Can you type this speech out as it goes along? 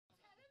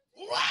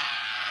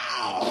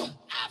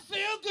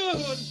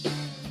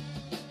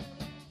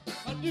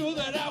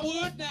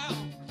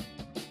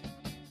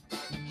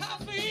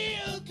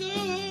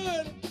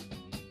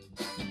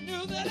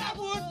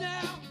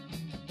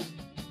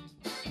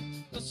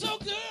So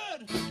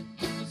good,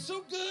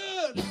 so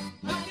good.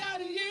 I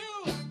got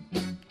you.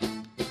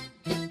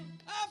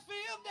 I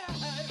feel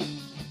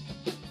nice.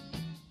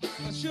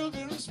 Sugar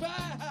and spice.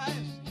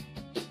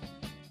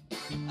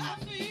 I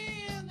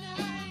feel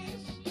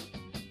nice.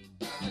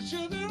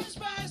 Sugar and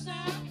spice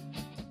now.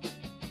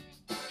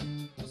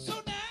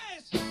 So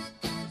nice,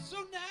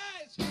 so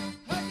nice.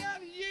 I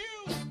got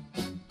you.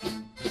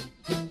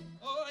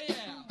 Oh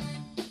yeah.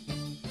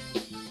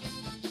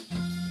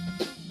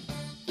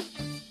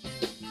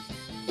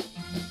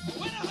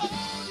 When I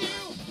hold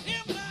you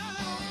in my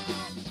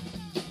arms,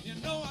 you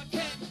know I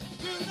can't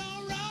do no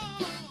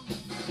wrong.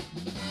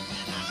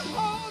 When I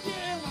hold you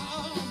in my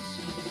arms,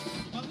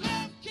 my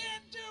love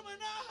can't do me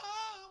no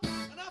harm.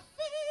 And I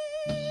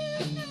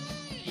feel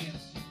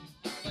nice,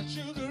 like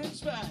sugar and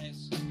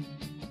spice.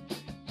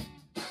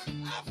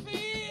 I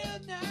feel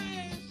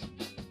nice,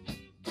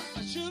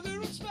 like sugar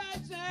and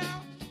spice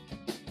now.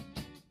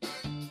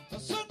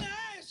 So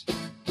nice,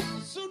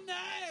 so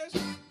nice.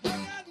 I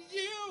got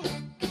you.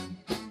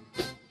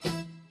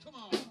 Come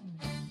on.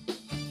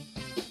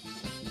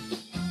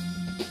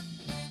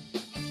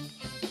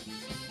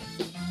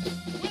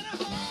 When I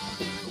hold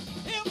you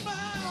in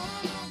my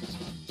arms,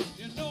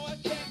 you know I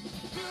can't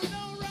do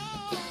no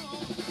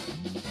wrong.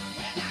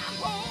 When I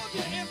hold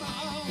you in my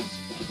arms,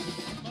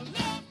 my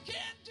love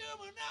can't do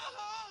me no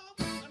harm.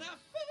 And I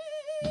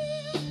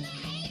feel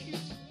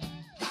nice,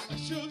 like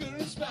sugar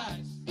and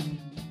spice.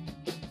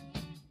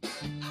 I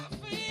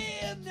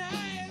feel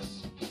nice,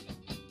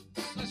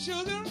 like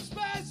sugar and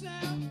spice.